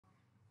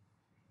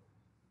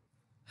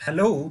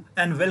Hello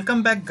and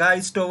welcome back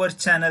guys to our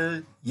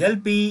channel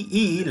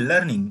LPE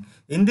Learning.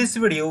 In this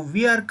video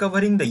we are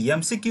covering the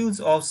MCQs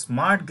of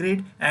Smart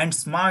Grid and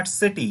Smart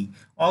City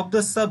of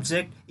the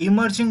subject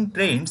Emerging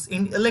Trends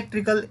in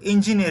Electrical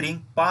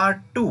Engineering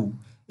Part 2.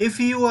 If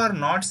you are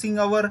not seeing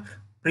our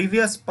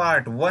previous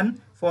Part 1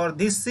 for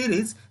this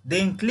series,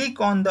 then click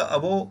on the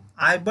above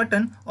I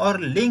button or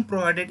link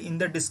provided in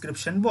the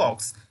description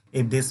box.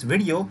 If this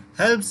video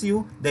helps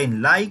you,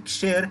 then like,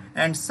 share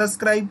and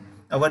subscribe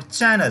our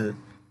channel.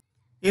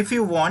 If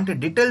you want a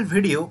detailed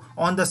video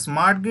on the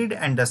smart grid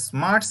and the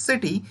smart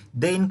city,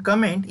 then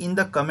comment in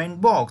the comment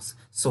box.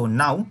 So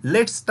now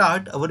let's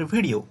start our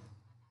video.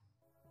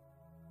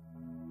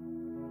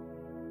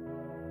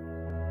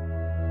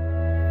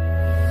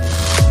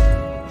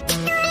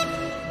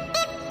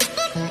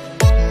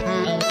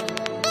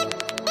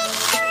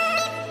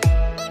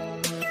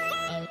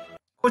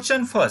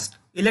 Question first.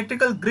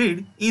 Electrical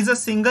grid is a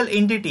single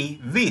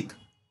entity with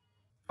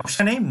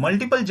Option A,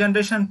 multiple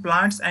generation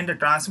plants and a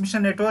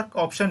transmission network.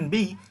 Option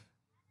B,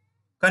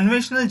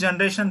 conventional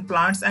generation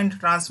plants and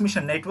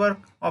transmission network.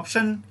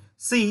 Option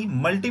C,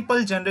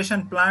 multiple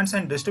generation plants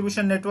and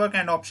distribution network.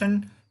 And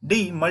option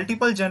D,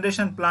 multiple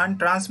generation plant,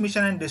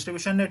 transmission and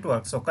distribution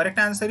network. So correct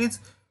answer is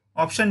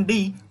option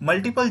D,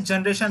 multiple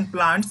generation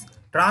plants,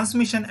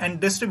 transmission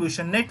and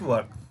distribution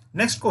network.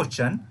 Next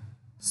question.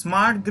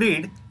 Smart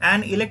grid,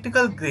 an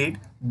electrical grid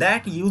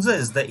that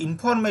uses the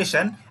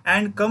information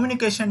and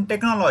communication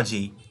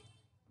technology.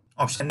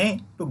 Option A,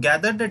 to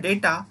gather the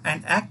data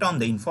and act on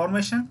the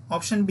information.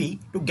 Option B,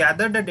 to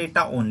gather the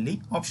data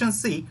only. Option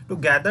C, to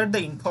gather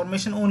the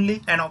information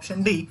only. And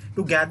option D,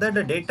 to gather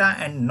the data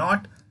and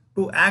not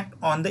to act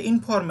on the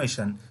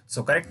information.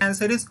 So correct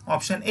answer is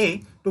option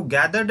A, to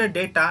gather the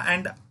data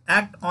and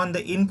act on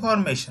the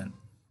information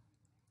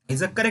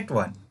is a correct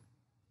one.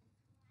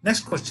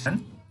 Next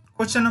question.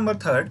 Question number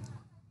 3.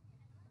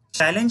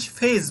 Challenge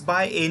faced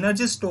by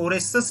energy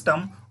storage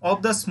system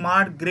of the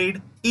smart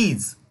grid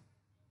is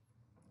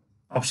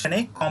Option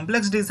A,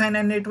 complex design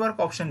and network.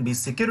 Option B,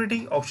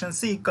 security. Option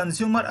C,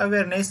 consumer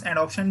awareness. And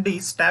option D,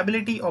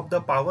 stability of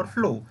the power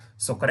flow.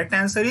 So correct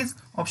answer is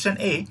option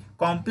A,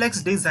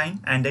 complex design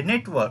and a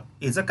network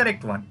is a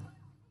correct one.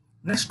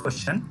 Next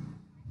question.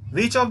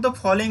 Which of the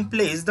following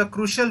plays the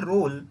crucial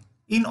role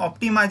in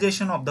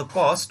optimization of the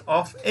cost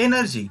of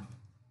energy?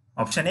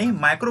 Option A,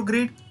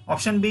 microgrid.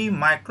 Option B,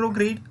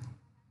 microgrid.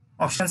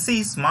 Option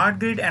C, smart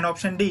grid. And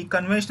option D,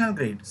 conventional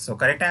grid. So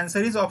correct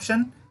answer is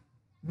option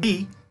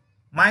B,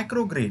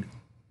 microgrid.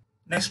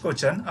 Next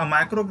question. A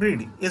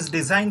microgrid is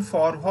designed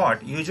for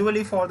what?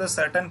 Usually for the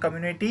certain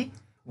community,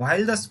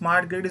 while the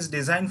smart grid is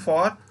designed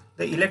for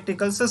the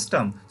electrical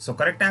system. So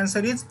correct answer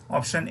is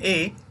option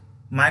A.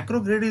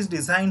 Microgrid is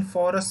designed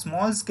for a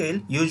small scale,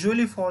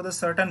 usually for the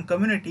certain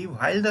community,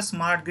 while the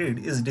smart grid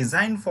is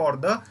designed for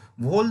the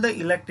whole the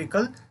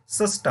electrical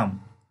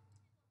system.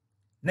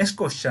 Next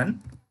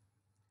question.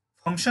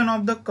 Function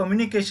of the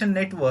communication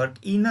network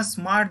in a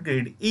smart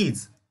grid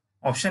is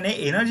Option A,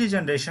 energy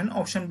generation.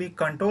 Option B,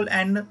 control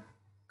and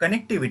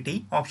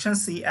connectivity. Option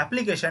C,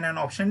 application. And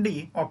option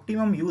D,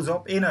 optimum use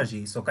of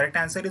energy. So correct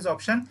answer is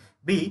option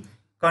B,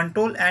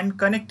 control and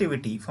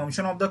connectivity.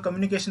 Function of the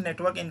communication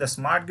network in the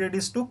smart grid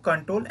is to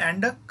control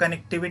and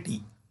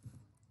connectivity.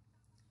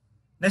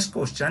 Next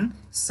question.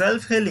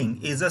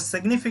 Self-healing is a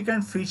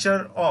significant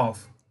feature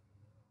of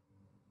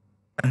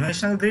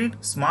conventional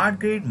grid, smart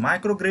grid,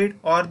 microgrid,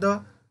 or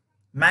the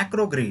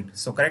macro grid.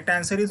 So correct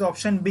answer is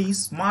option B,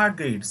 smart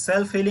grid.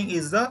 Self-healing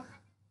is the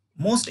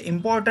most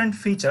important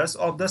features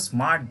of the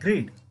smart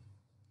grid.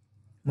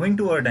 Moving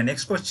toward the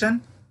next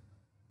question.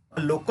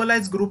 A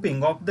localized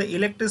grouping of the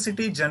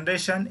electricity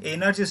generation,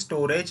 energy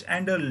storage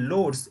and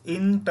loads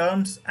in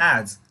terms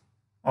as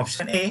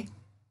option A,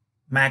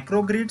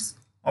 macro grids.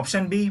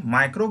 Option B,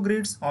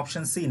 microgrids.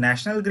 Option C,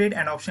 national grid.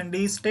 And option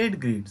D, state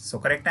grid. So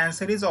correct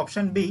answer is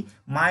option B,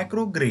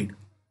 microgrid.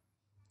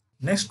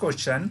 Next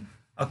question.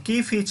 A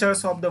key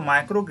features of the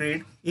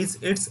microgrid is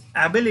its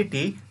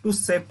ability to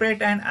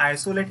separate and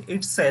isolate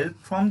itself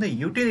from the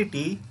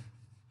utility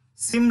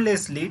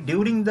seamlessly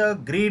during the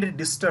grid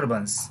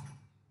disturbance.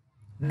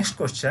 Next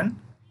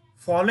question.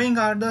 Following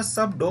are the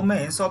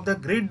subdomains of the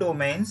grid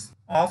domains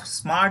of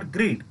smart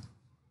grid.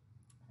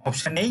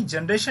 Option A,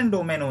 generation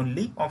domain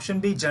only. Option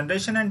B,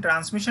 generation and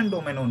transmission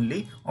domain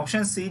only.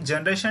 Option C,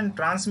 generation,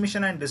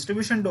 transmission and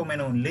distribution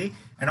domain only.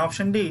 And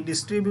option D,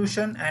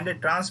 distribution and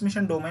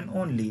transmission domain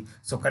only.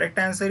 So correct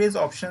answer is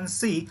option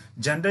C,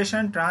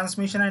 generation,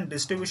 transmission and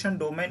distribution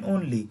domain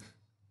only.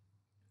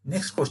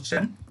 Next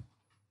question.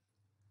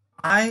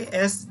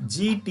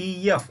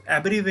 ISGTF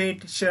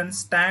abbreviation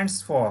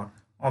stands for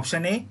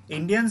option A,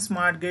 Indian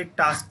Smart Grid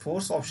Task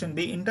Force. Option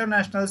B,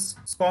 International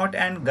Scout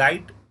and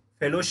Guide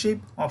Fellowship.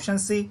 Option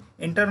C,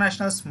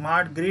 International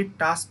Smart Grid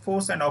Task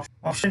Force. And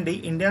option D,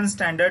 Indian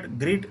Standard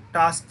Grid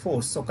Task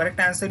Force. So correct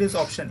answer is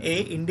option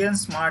A, Indian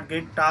Smart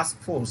Grid Task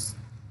Force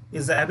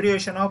is the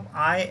abbreviation of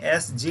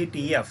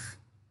ISGTF.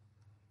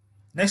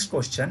 Next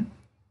question.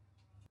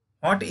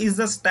 What is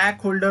the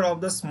stakeholder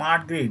of the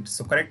smart grid?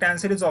 So correct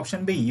answer is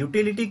option B.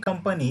 Utility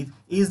companies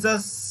is the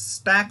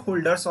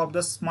stakeholders of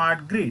the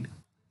smart grid.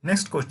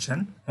 Next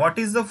question. What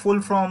is the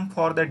full form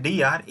for the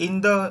DR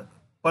in the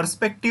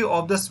perspective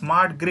of the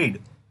smart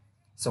grid?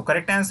 So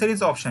correct answer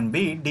is option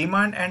B.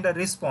 Demand and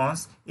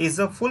response is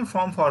the full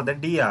form for the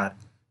DR.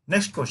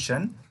 Next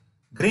question.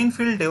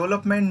 Greenfield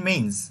development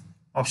means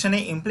option A,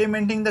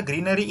 implementing the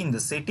greenery in the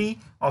city,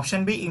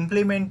 option B,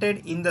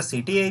 implemented in the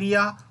city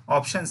area,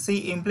 option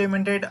C,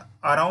 implemented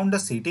around the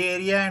city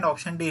area, and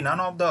option D, none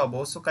of the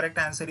above. So correct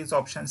answer is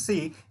option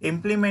C,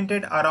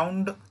 implemented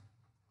around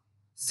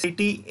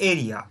city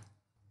area.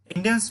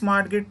 Indian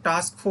Smart Grid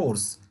Task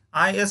Force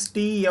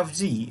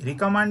ISTFG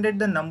recommended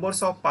the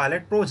numbers of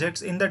pilot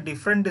projects in the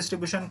different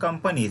distribution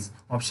companies.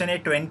 Option A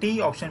 20,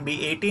 option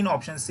B 18,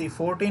 option C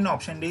 14,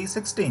 option D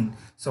 16.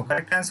 So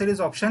correct answer is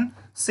option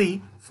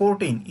C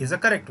 14 is the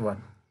correct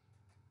one.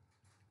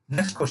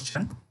 Next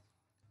question.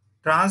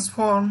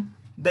 Transform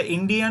the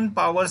Indian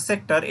power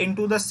sector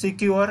into the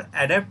secure,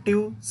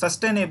 adaptive,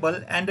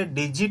 sustainable and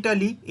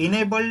digitally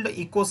enabled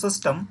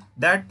ecosystem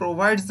that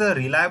provides the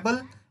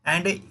reliable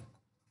and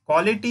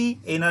quality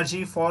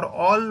energy for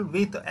all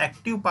with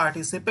active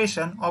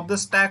participation of the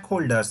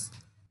stakeholders.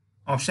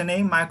 Option A,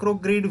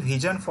 microgrid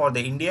vision for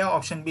the India.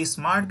 Option B,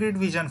 smart grid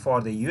vision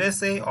for the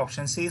USA.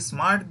 Option C,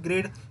 smart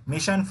grid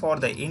mission for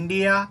the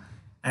India.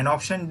 And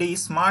option D,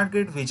 smart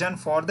grid vision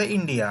for the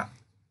India.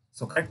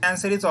 So correct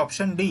answer is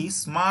option D,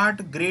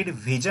 smart grid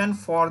vision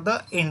for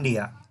the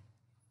India.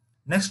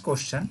 Next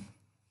question.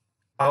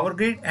 Power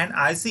grid and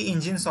IC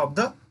engines of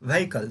the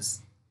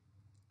vehicles.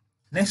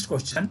 Next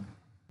question.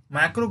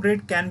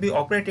 Microgrid can be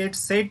operated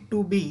said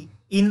to be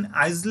in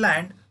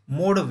island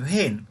mode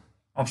when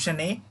option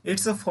A,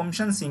 it's a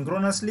function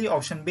synchronously,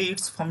 option B,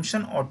 it's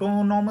function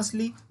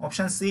autonomously,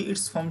 option C,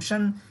 it's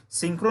function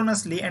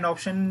synchronously, and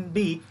option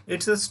D,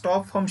 it's a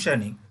stop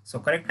functioning. So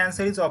correct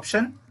answer is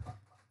option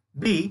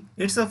B,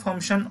 it's a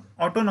function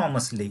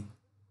autonomously.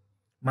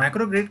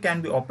 Microgrid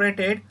can be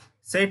operated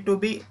said to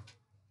be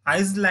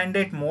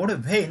islanded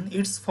mode when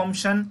it's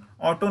function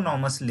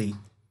autonomously.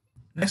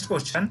 Next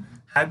question.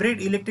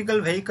 Hybrid electrical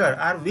vehicle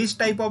are which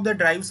type of the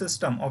drive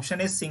system? Option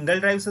A,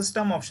 single drive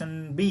system,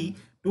 option B,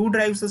 two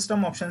drive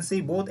system, option C,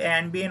 both A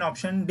and B, and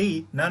option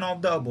D, none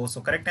of the above.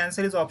 So correct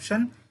answer is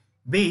option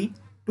B,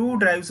 two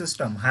drive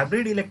system.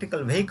 Hybrid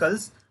electrical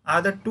vehicles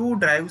are the two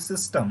drive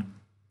system.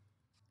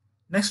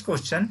 Next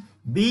question.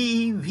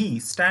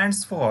 BEV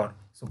stands for,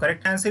 so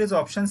correct answer is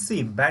option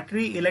C,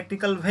 battery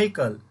electrical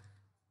vehicle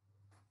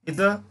is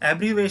the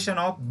abbreviation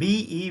of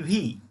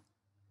BEV.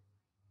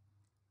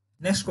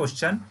 Next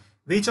question.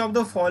 Which of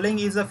the following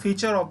is a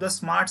feature of the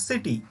smart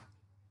city?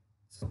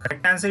 So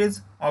correct answer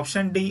is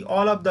option D,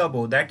 all of the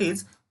above, that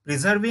is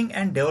preserving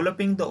and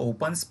developing the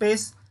open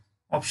space.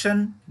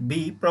 Option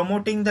B,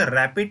 promoting the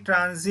rapid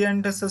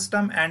transient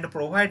system and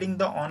providing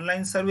the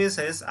online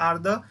services are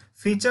the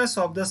features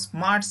of the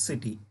smart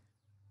city.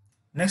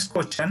 Next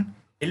question.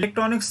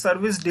 Electronic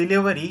service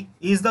delivery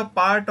is the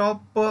part of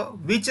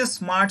which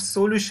smart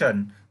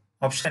solution?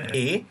 Option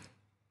A,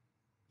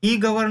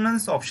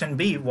 e-governance, option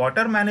B,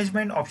 water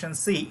management, option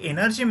C,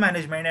 energy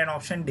management, and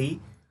option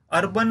D,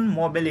 urban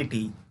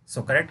mobility.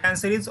 So correct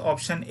answer is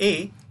option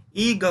A,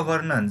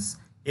 e-governance.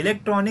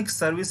 Electronic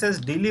services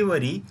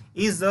delivery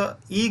is the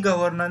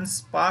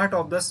e-governance part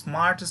of the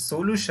smart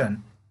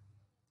solution.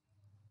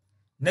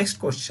 Next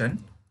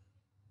question.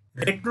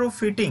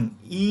 Retrofitting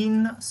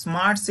in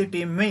smart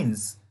city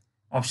means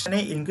option A,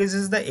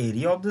 increases the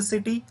area of the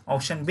city,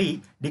 option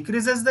B,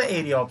 decreases the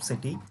area of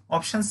city,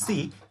 option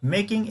C,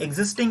 making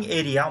existing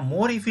area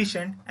more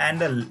efficient and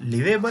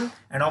livable,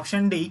 and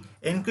option D,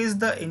 increase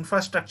the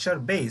infrastructure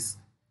base.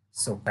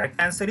 So correct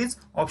answer is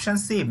option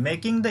C,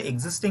 making the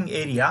existing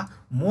area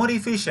more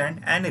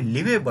efficient and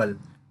livable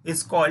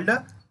is called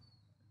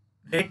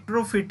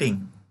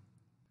retrofitting.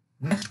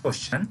 Next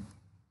question.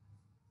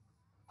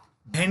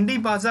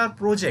 Bhendi Bazaar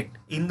project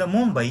in the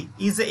Mumbai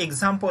is an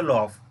example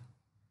of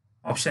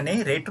option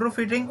A,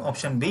 retrofitting,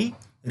 option B,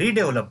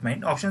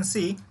 redevelopment, option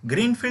C,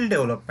 greenfield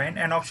development,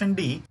 and option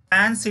D,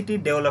 pan city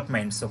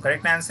development. So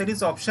correct answer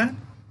is option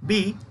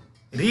B,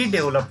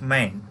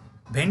 redevelopment.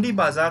 Bhendi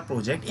Bazaar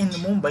project in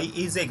Mumbai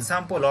is an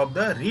example of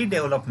the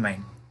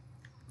redevelopment.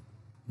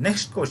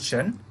 Next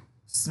question.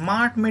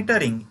 Smart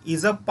metering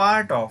is a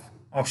part of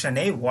option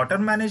A, water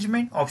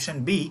management,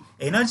 option B,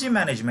 energy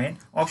management,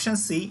 option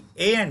C,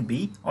 A and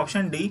B,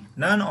 option D,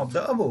 none of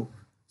the above.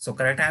 So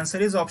correct answer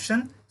is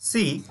option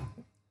C.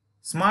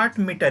 Smart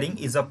metering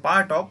is a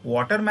part of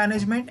water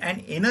management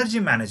and energy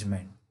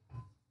management.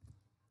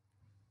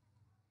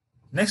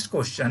 Next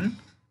question.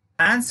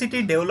 Pan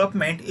city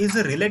development is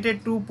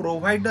related to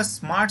provide the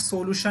smart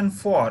solution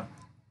for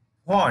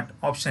what?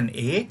 Option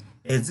A,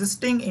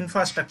 existing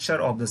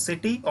infrastructure of the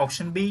city,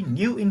 option B,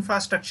 new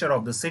infrastructure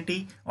of the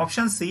city,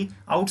 option C,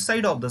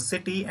 outside of the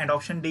city, and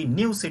option D,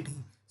 new city.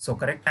 So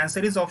correct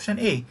answer is option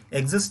A,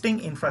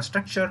 existing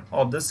infrastructure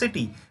of the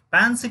city.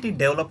 Pan city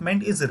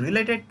development is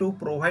related to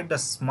provide the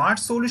smart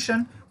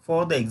solution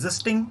for the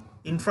existing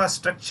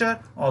infrastructure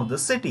of the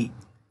city.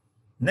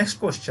 Next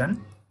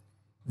question.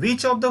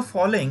 Which of the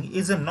following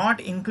is not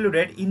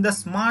included in the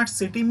smart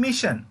city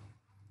mission?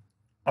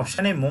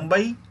 Option A,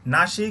 Mumbai,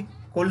 Nashik,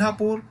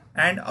 Kolhapur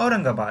and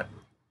Aurangabad.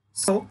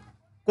 So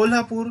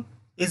Kolhapur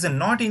is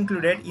not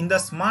included in the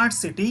smart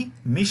city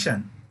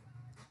mission.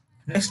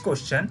 Next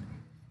question.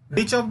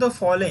 Which of the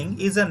following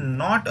is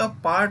not a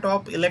part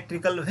of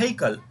electrical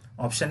vehicle?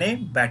 Option A,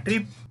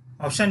 battery.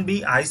 Option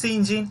B, IC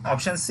engine.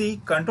 Option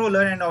C,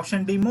 controller. And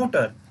option D,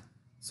 motor.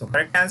 So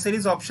correct answer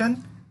is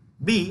option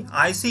B,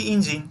 IC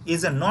engine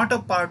is not a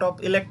part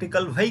of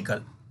electrical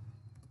vehicle.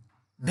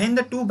 When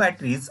the two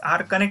batteries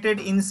are connected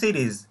in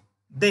series,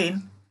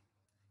 then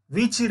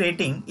which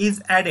rating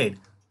is added?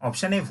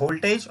 Option A,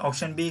 voltage.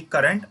 Option B,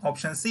 current.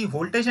 Option C,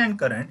 voltage and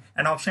current.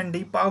 And option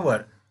D,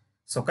 power.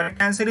 So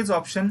correct answer is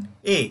option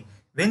A.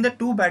 When the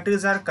two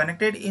batteries are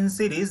connected in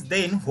series,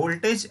 then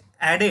voltage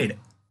added.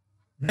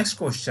 Next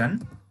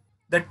question.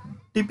 The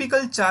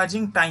typical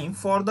charging time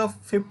for the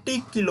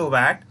 50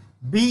 kilowatt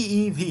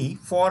BEV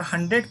for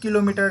 100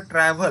 kilometer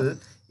travel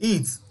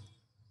is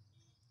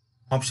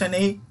option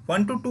A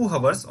 1 to 2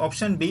 hours,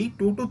 option B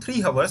 2 to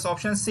 3 hours,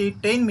 option C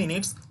 10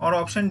 minutes or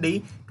option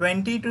D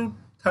 20 to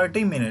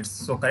 30 minutes.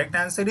 So correct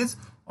answer is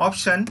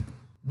option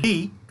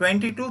D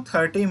 20 to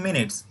 30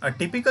 minutes. A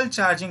typical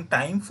charging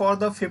time for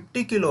the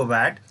 50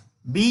 kilowatt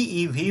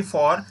BEV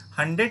for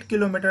 100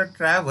 kilometer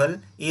travel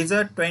is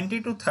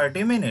 20 to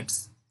 30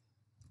 minutes.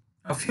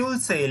 A fuel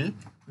cell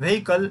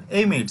vehicle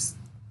emits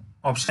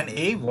option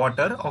A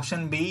water,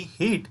 option B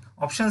heat,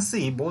 option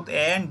C both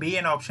A and B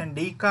and option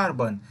D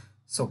carbon.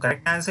 So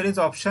correct answer is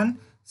option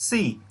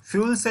C.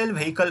 Fuel cell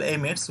vehicle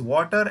emits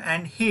water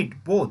and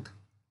heat both.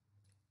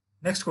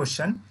 Next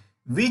question.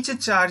 Which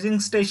charging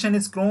station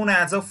is known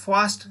as a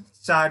fast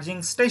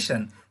charging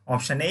station?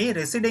 Option A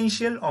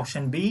residential,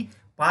 option B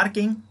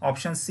parking,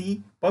 option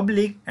C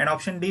public and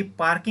option D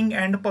parking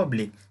and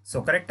public.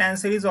 So correct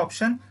answer is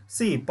option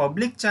C.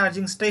 Public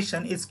charging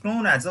station is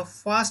known as a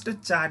fast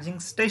charging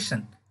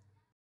station.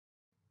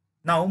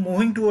 Now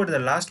moving toward the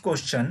last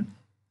question.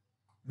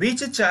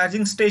 Which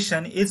charging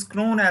station is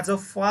known as a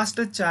fast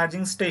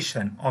charging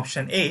station?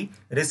 Option A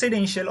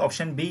residential,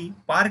 option B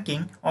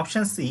parking,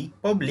 option C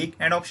public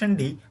and option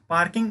D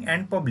parking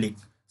and public.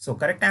 So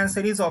correct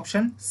answer is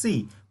option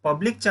C.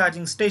 Public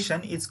charging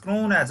station is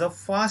known as a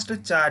fast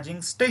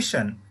charging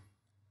station.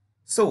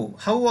 So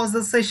how was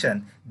the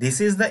session?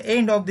 This is the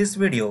end of this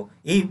video.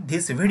 If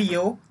this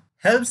video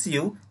helps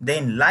you,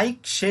 then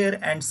like, share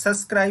and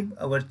subscribe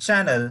our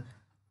channel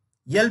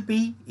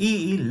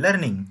LPEE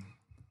Learning.